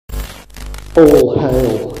All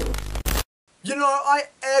hail. You know, I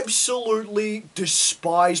absolutely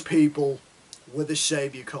despise people with a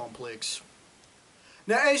savior complex.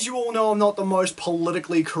 Now, as you all know, I'm not the most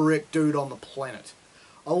politically correct dude on the planet.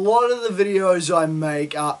 A lot of the videos I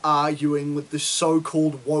make are arguing with the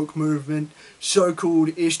so-called woke movement, so-called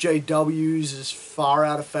SJWs, as far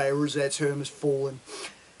out of favour as that term has fallen.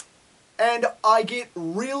 And I get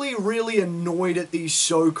really annoyed at these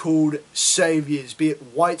so-called saviors, be it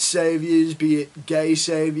white saviors, be it gay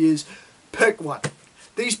saviors, pick one.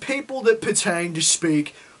 These people that pertain to speak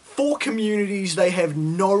for communities they have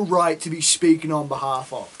no right to be speaking on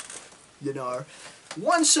behalf of, you know.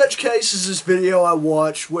 One such case is this video I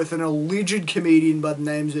watched with an alleged comedian by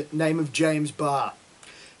the name of James Barr.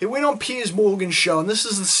 He went on Piers Morgan's show, and this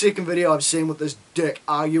is the second video I've seen with this dick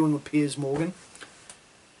arguing with Piers Morgan.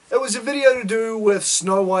 It was a video to do with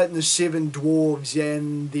Snow White and the Seven Dwarves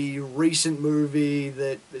and the recent movie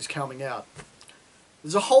that is coming out.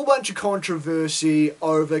 There's a whole bunch of controversy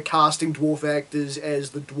over casting dwarf actors as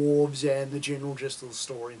the dwarves and the general gist of the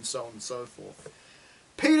story and so on and so forth.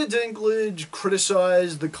 Peter Dinklage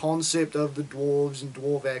criticised the concept of the dwarves and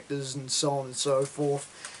dwarf actors and so on and so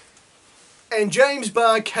forth. And James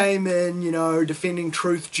Barr came in, you know, defending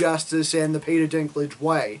truth, justice and the Peter Dinklage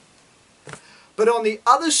way. But on the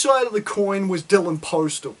other side of the coin was Dylan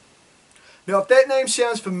Postal. Now, if that name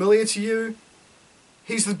sounds familiar to you,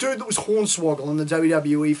 he's the dude that was Hornswoggle in the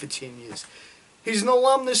WWE for 10 years. He's an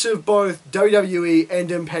alumnus of both WWE and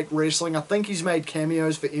Impact Wrestling. I think he's made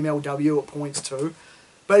cameos for MLW at points too.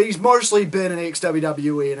 But he's mostly been an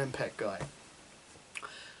ex-WWE and Impact guy.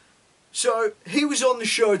 So, he was on the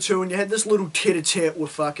show too, and you had this little tete-a-tete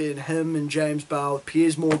with fucking him and James Barr with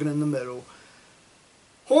Piers Morgan in the middle.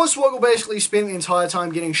 Hornswoggle basically spent the entire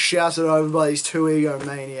time getting shouted over by these two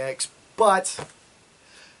egomaniacs, but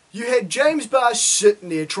you had James Barr sitting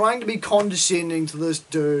there trying to be condescending to this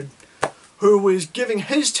dude who was giving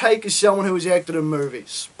his take as someone who has acted in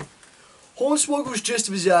movies. Hornswoggle's gist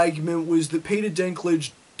of his argument was that Peter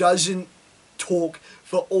Dinklage doesn't talk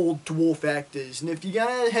for all dwarf actors, and if you're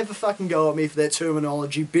gonna have a fucking go at me for that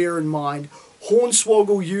terminology, bear in mind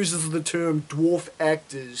Hornswoggle uses the term dwarf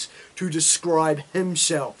actors to describe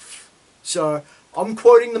himself. So, I'm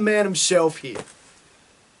quoting the man himself here.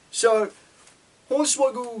 So,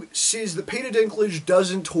 Hornswoggle says that Peter Dinklage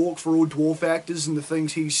doesn't talk for all dwarf actors and the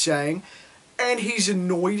things he's saying, and he's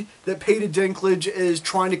annoyed that Peter Dinklage is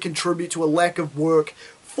trying to contribute to a lack of work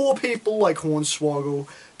for people like Hornswoggle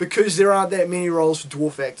because there aren't that many roles for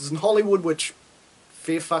dwarf actors in Hollywood, which,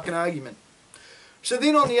 fair fucking argument. So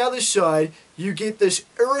then on the other side, you get this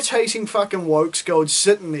irritating fucking wokescold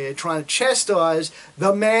sitting there trying to chastise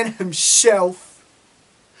the man himself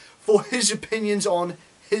for his opinions on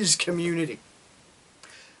his community.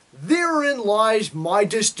 Therein lies my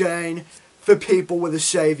disdain for people with a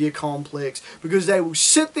saviour complex, because they will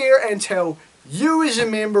sit there and tell you as a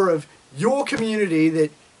member of your community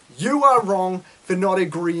that you are wrong for not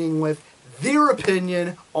agreeing with their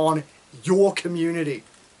opinion on your community.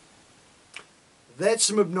 That's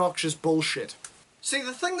some obnoxious bullshit. See,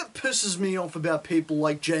 the thing that pisses me off about people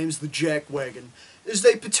like James the Jackwagon is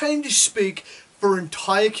they pretend to speak for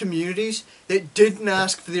entire communities that didn't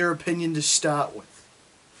ask for their opinion to start with.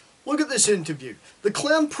 Look at this interview. The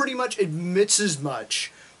clown pretty much admits as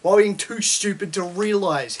much while being too stupid to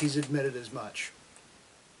realise he's admitted as much.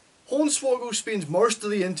 Hornswoggle spends most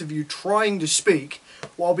of the interview trying to speak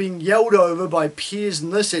while being yelled over by Piers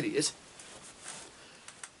and this idiot.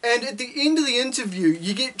 And at the end of the interview,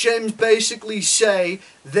 you get James basically say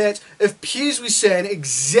that if Piers was saying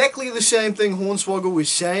exactly the same thing Hornswoggle was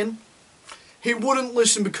saying, he wouldn't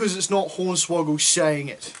listen because it's not Hornswoggle saying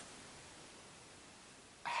it.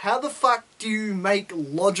 How the fuck do you make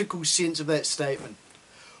logical sense of that statement?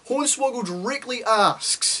 Hornswoggle directly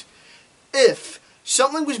asks if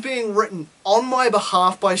something was being written on my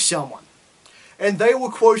behalf by someone, and they were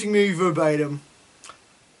quoting me verbatim,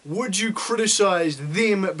 would you criticise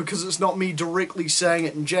them because it's not me directly saying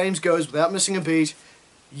it? And James goes, without missing a beat,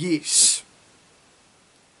 yes.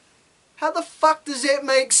 How the fuck does that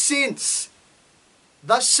make sense?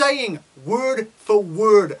 They're saying, word for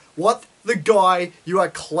word, what the guy you are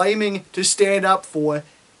claiming to stand up for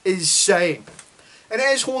is saying. And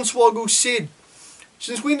as Hornswoggle said,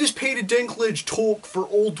 since when does Peter Dinklage talk for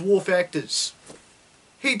all dwarf actors?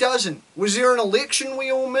 He doesn't. Was there an election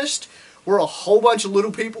we all missed, where a whole bunch of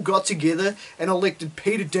little people got together and elected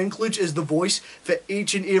Peter Dinklage as the voice for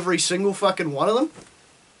each and every single fucking one of them?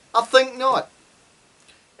 I think not.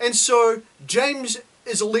 And so, James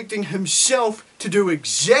is electing himself to do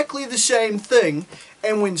exactly the same thing,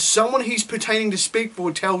 and when someone he's pertaining to speak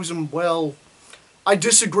for tells him, well, I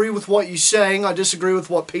disagree with what you're saying, I disagree with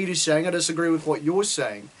what Peter's saying, I disagree with what you're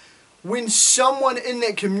saying. When someone in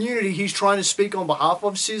that community he's trying to speak on behalf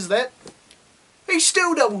of says that, he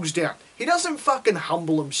still doubles down. He doesn't fucking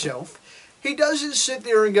humble himself. He doesn't sit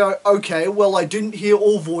there and go, okay, well, I didn't hear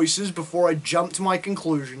all voices before I jumped to my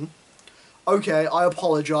conclusion. Okay, I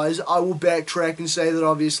apologize. I will backtrack and say that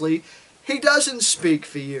obviously he doesn't speak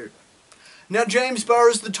for you. Now, James Barr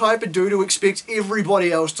is the type of dude who expects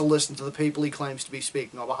everybody else to listen to the people he claims to be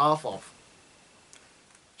speaking on behalf of.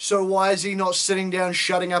 So why is he not sitting down,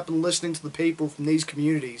 shutting up and listening to the people from these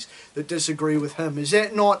communities that disagree with him? Is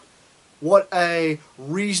that not what a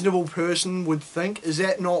reasonable person would think? Is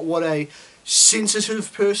that not what a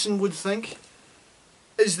sensitive person would think?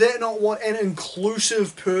 Is that not what an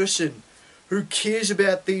inclusive person who cares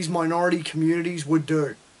about these minority communities would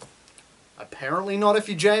do? Apparently not if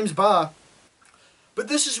you're James Barr. But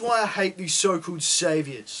this is why I hate these so-called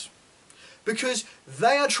saviours. Because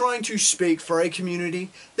they are trying to speak for a community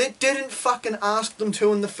that didn't fucking ask them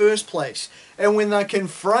to in the first place. And when they're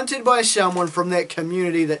confronted by someone from that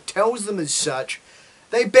community that tells them as such,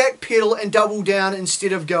 they backpedal and double down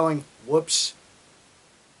instead of going, whoops.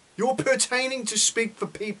 You're pertaining to speak for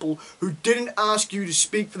people who didn't ask you to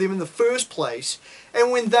speak for them in the first place, and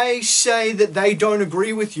when they say that they don't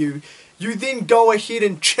agree with you, you then go ahead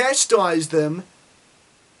and chastise them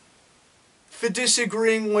for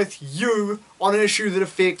disagreeing with you on an issue that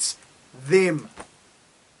affects them.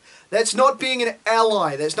 That's not being an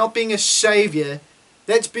ally, that's not being a saviour,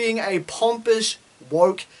 that's being a pompous,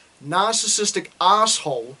 woke, narcissistic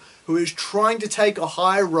asshole who is trying to take a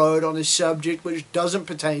high road on a subject which doesn't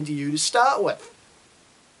pertain to you to start with.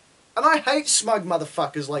 And I hate smug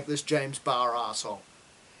motherfuckers like this James Barr asshole.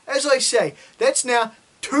 As I say, that's now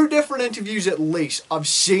 2 different interviews at least I've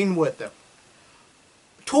seen with him.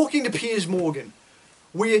 Talking to Piers Morgan,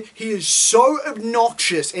 where he is so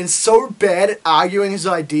obnoxious and so bad at arguing his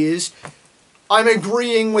ideas, I'm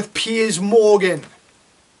agreeing with Piers Morgan.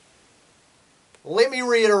 Let me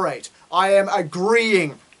reiterate, I am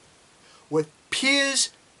agreeing with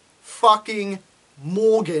Piers fucking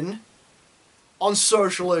Morgan on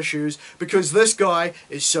social issues because this guy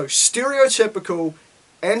is so stereotypical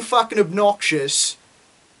and fucking obnoxious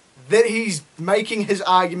that he's making his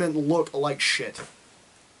argument look like shit.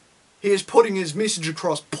 He is putting his message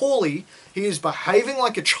across poorly. He is behaving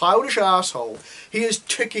like a childish asshole. He is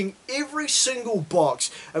ticking every single box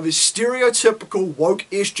of his stereotypical woke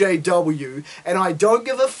SJW, and I don't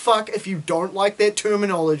give a fuck if you don't like that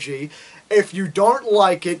terminology. If you don't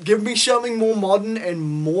like it, give me something more modern and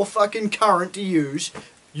more fucking current to use.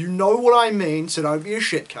 You know what I mean, so don't be a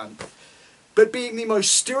shit cunt. But being the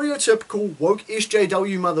most stereotypical woke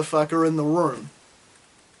SJW motherfucker in the room,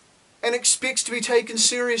 and expects to be taken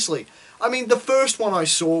seriously. I mean, the first one I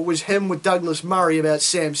saw was him with Douglas Murray about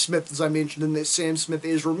Sam Smith, as I mentioned in that Sam Smith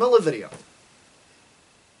Ezra Miller video.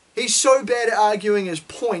 He's so bad at arguing his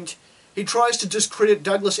point, he tries to discredit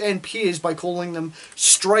Douglas and Piers by calling them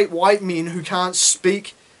straight white men who can't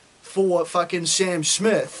speak for fucking Sam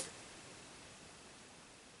Smith.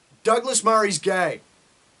 Douglas Murray's gay.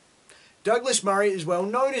 Douglas Murray is well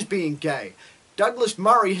known as being gay. Douglas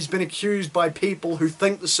Murray has been accused by people who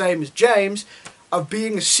think the same as James of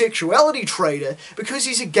being a sexuality traitor because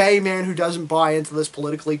he's a gay man who doesn't buy into this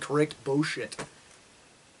politically correct bullshit.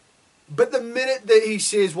 But the minute that he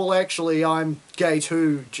says, well actually I'm gay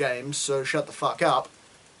too, James, so shut the fuck up,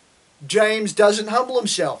 James doesn't humble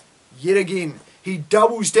himself. Yet again, he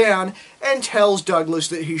doubles down and tells Douglas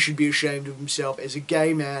that he should be ashamed of himself as a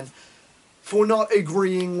gay man for not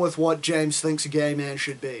agreeing with what James thinks a gay man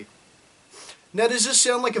should be. Now, does this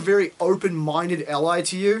sound like a very open-minded ally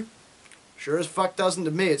to you? Sure as fuck doesn't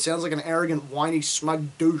to me. It sounds like an arrogant, whiny,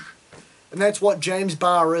 smug douche. And that's what James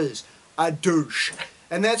Barr is. A douche.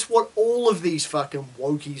 And that's what all of these fucking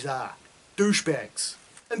wokies are. Douchebags.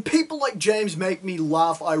 And people like James make me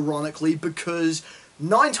laugh ironically because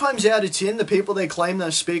 9 times out of 10, the people they claim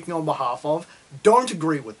they're speaking on behalf of don't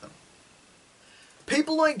agree with them.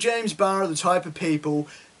 People like James Barr are the type of people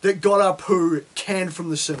that got our poo canned from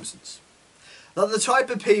The Simpsons. They're the type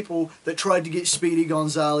of people that tried to get Speedy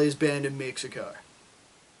Gonzalez banned in Mexico.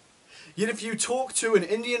 Yet if you talk to an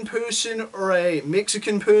Indian person or a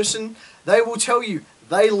Mexican person, they will tell you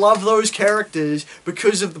they love those characters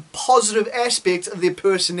because of the positive aspects of their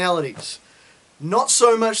personalities. Not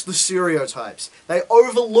so much the stereotypes. They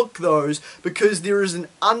overlook those because there is an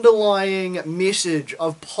underlying message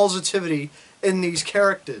of positivity in these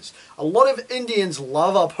characters. A lot of Indians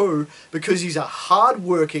love Apu because he's a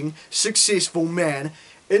hard-working, successful man.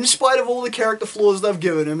 In spite of all the character flaws they've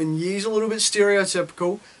given him, and he's a little bit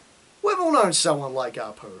stereotypical, we've all known someone like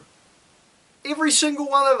Apu. Every single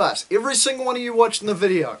one of us, every single one of you watching the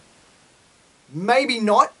video. Maybe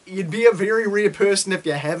not, you'd be a very rare person if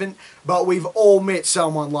you haven't, but we've all met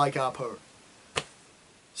someone like Apu.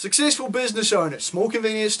 Successful business owner, small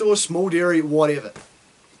convenience store, small dairy, whatever.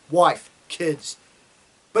 Wife, kids.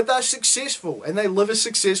 But they're successful, and they live a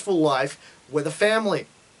successful life with a family,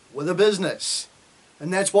 with a business.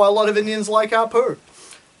 And that's why a lot of Indians like Apu.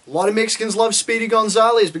 A lot of Mexicans love Speedy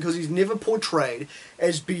Gonzalez because he's never portrayed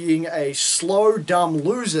as being a slow, dumb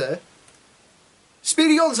loser.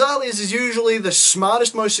 Speedy Gonzalez is usually the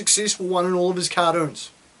smartest, most successful one in all of his cartoons.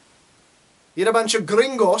 Yet a bunch of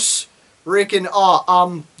gringos reckon,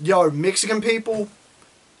 yo, Mexican people,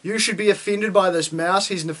 you should be offended by this mouse,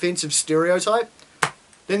 he's an offensive stereotype.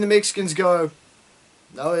 Then the Mexicans go,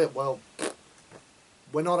 no, well,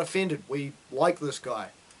 we're not offended, we like this guy.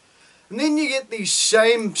 And then you get these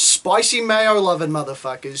same spicy mayo loving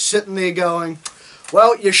motherfuckers sitting there going,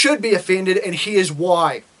 well, you should be offended and here's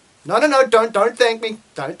why. No, don't thank me.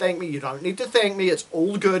 Don't thank me. You don't need to thank me. It's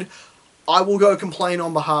all good. I will go complain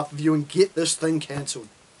on behalf of you and get this thing cancelled.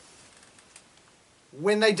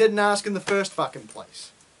 When they didn't ask in the first fucking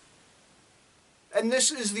place. And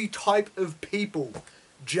this is the type of people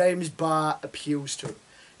James Barr appeals to.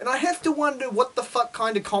 And I have to wonder what the fuck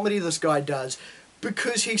kind of comedy this guy does,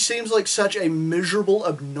 because he seems like such a miserable,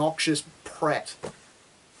 obnoxious prat.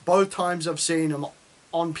 Both times I've seen him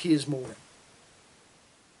on Piers Morgan.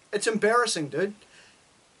 It's embarrassing, dude.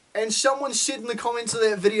 And someone said in the comments of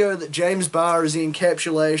that video that James Barr is the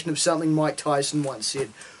encapsulation of something Mike Tyson once said,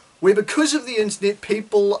 where because of the internet,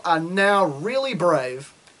 people are now really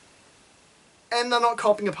brave, and they're not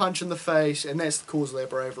copping a punch in the face, and that's the cause of their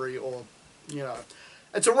bravery, or, you know.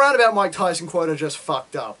 It's a roundabout Mike Tyson quote I just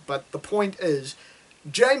fucked up, but the point is,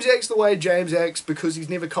 James acts the way James acts because he's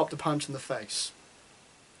never copped a punch in the face.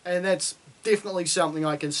 And that's definitely something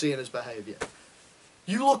I can see in his behaviour.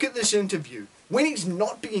 You look at this interview, when he's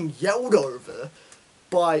not being yelled over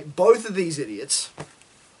by both of these idiots,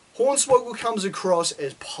 Hornswoggle comes across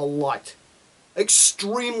as polite.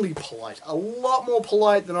 Extremely polite. A lot more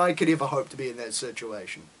polite than I could ever hope to be in that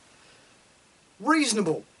situation.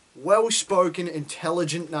 Reasonable, well-spoken,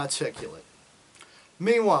 intelligent, and articulate.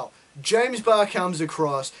 Meanwhile, James Barr comes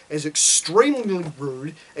across as extremely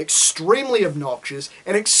rude, extremely obnoxious,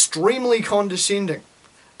 and extremely condescending.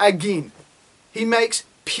 Again, he makes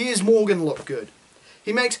Piers Morgan look good.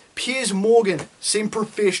 He makes Piers Morgan seem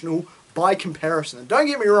professional by comparison. And don't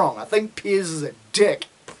get me wrong, I think Piers is a dick.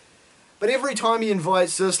 But every time he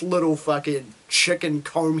invites this little fucking chicken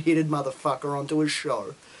comb-headed motherfucker onto his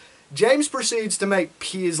show, James proceeds to make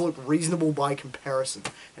Piers look reasonable by comparison.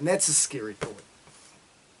 And that's a scary thought.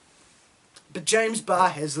 But James Barr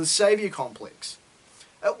has the saviour complex.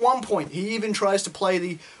 At one point, he even tries to play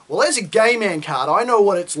the, well, as a gay man card, I know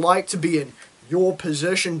what it's like to be in your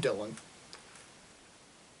position, Dylan.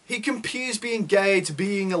 He compares being gay to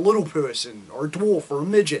being a little person, or a dwarf, or a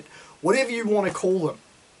midget, whatever you want to call them.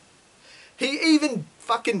 He even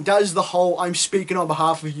fucking does the whole I'm speaking on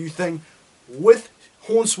behalf of you thing with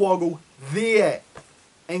Hornswoggle there,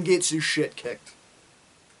 and gets his shit kicked.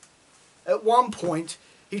 At one point,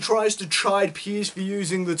 he tries to chide Piers for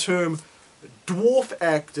using the term dwarf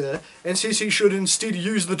actor, and says he should instead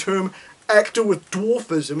use the term actor with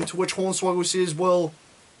dwarfism, to which Hornswoggle says, well,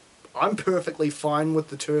 I'm perfectly fine with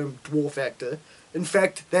the term dwarf actor. In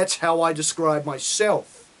fact, that's how I describe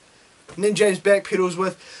myself. And then James backpedals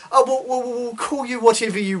with, oh, we'll call you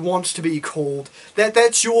whatever you want to be called.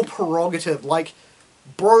 That's your prerogative. Like,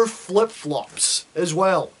 bro flip-flops as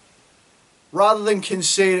well. Rather than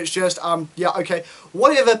concede, it's just, yeah, okay,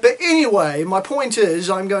 whatever. But anyway, my point is,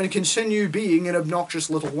 I'm going to continue being an obnoxious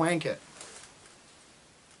little wanker.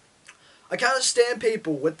 I can't stand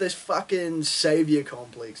people with this fucking saviour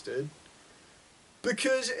complex, dude.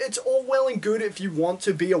 Because it's all well and good if you want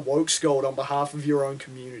to be a wokescold on behalf of your own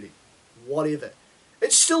community. Whatever.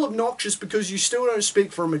 It's still obnoxious because you still don't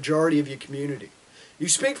speak for a majority of your community. You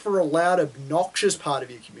speak for a loud, obnoxious part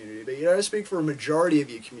of your community, but you don't speak for a majority of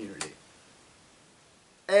your community.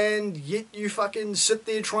 And yet you fucking sit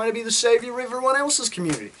there trying to be the saviour of everyone else's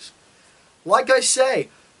communities. Like I say,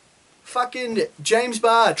 fucking James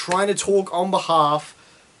Barr trying to talk on behalf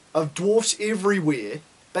of dwarfs everywhere,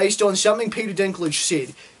 based on something Peter Dinklage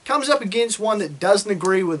said, comes up against one that doesn't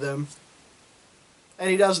agree with him, and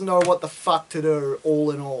he doesn't know what the fuck to do, all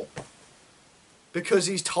in all. Because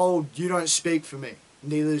he's told, you don't speak for me.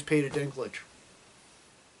 Neither does Peter Dinklage.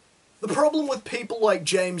 The problem with people like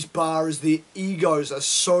James Barr is their egos are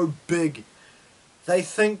so big. They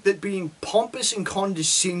think that being pompous and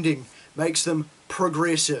condescending makes them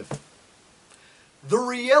progressive. The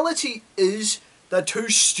reality is, they're too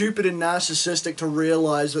stupid and narcissistic to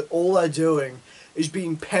realise that all they're doing is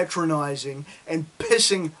being patronising and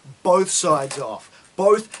pissing both sides off.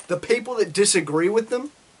 Both the people that disagree with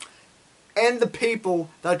them and the people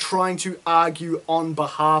they're trying to argue on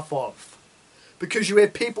behalf of. Because you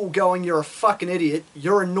have people going, you're a fucking idiot,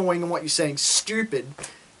 you're annoying and what you're saying stupid.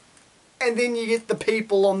 And then you get the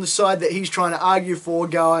people on the side that he's trying to argue for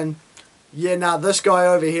going, yeah, nah, this guy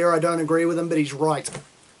over here, I don't agree with him, but he's right.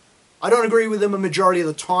 I don't agree with him a majority of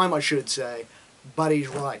the time, I should say, but he's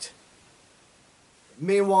right.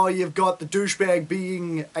 Meanwhile, you've got the douchebag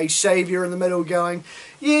being a saviour in the middle going,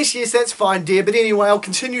 yes, that's fine, dear, but anyway, I'll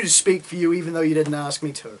continue to speak for you even though you didn't ask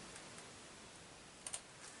me to.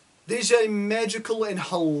 There's a magical and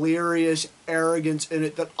hilarious arrogance in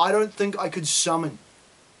it that I don't think I could summon.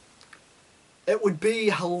 It would be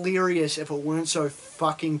hilarious if it weren't so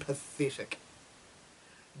fucking pathetic.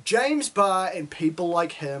 James Barr and people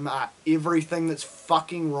like him are everything that's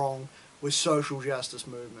fucking wrong with social justice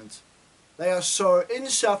movements. They are so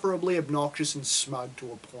insufferably obnoxious and smug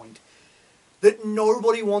to a point that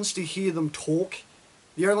nobody wants to hear them talk.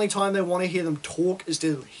 The only time they want to hear them talk is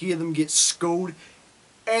to hear them get schooled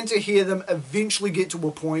and to hear them eventually get to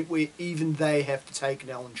a point where even they have to take an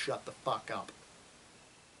L and shut the fuck up.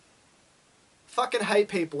 Fucking hate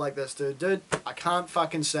people like this, dude. I can't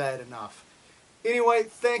fucking say it enough. Anyway,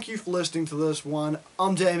 thank you for listening to this one.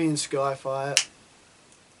 I'm Damian Skyfire.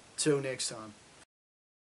 Till next time.